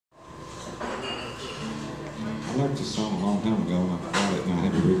I learned this song a long time ago and I forgot it and I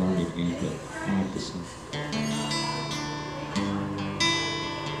had to relearn it again, but I like this song.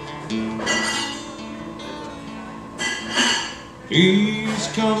 Please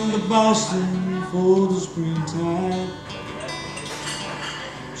come to Boston for the springtime.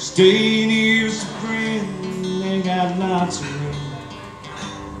 Stay near spring, they got lots of rain.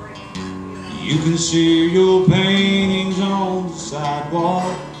 You can see your paintings on the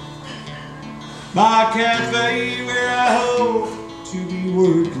sidewalk by a cafe where I hope to be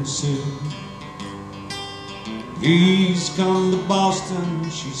working soon. Please come to Boston,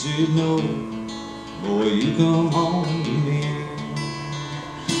 she said no. Boy, you come home to me.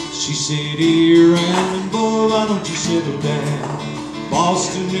 She said, here and boy, why don't you settle down?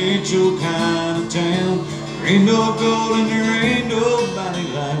 Boston ain't your kind of town. There ain't no gold and there ain't nobody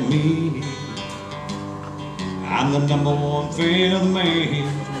like me. I'm the #1 fan of the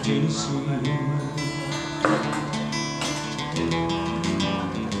man from Tennessee.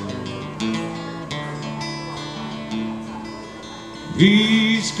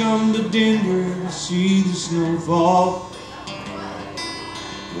 Please come to Denver to see the snowfall.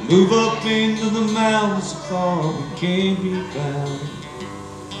 We'll move up into the mountains so far we can't be found.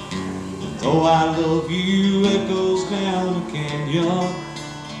 And though I love you, it goes down a canyon.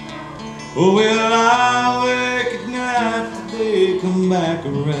 Oh, well, I wake at night today, come back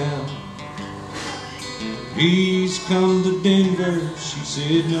around. Please come to Denver, she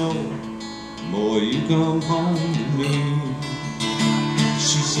said no. Boy, you come home to me.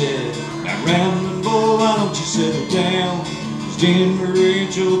 She said, now rambling boy, why don't you settle down? 'Cause Denver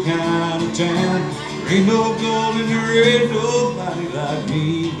ain't your kind of town. There ain't no gold and there ain't nobody like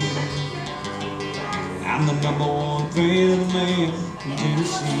me. I'm the #1 fan of the man from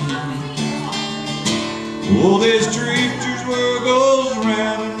Tennessee. Oh, there's drifters where it goes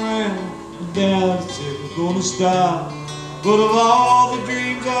round and round. I doubt it's ever gonna stop. But of all the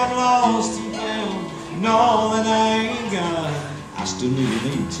dreams I've lost and found, and all that I ain't got, I still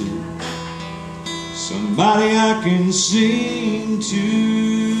need to. Somebody I can sing to.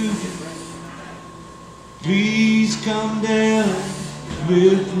 Please come down,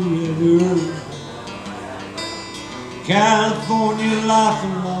 live forever. California life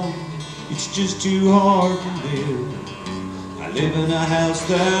alone, it's just too hard to live. I live in a house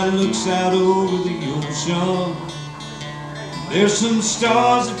that looks out over the ocean. There's some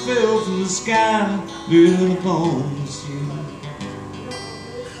stars that fell from the sky, living upon the sea.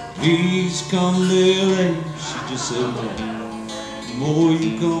 Please come to LA, she just said no. Boy,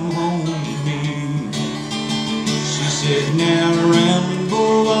 you come home to me. She said, now around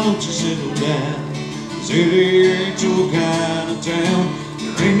boy, why don't you settle down? 'Cause LA ain't your kind of town.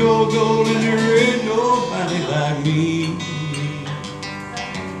 There ain't no gold and there ain't nobody like me.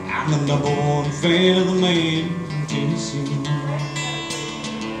 I'm the #1 fan of the man from Tennessee.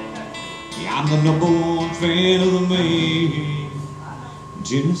 Yeah, I'm the #1 fan of the man from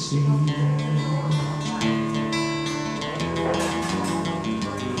Tennessee.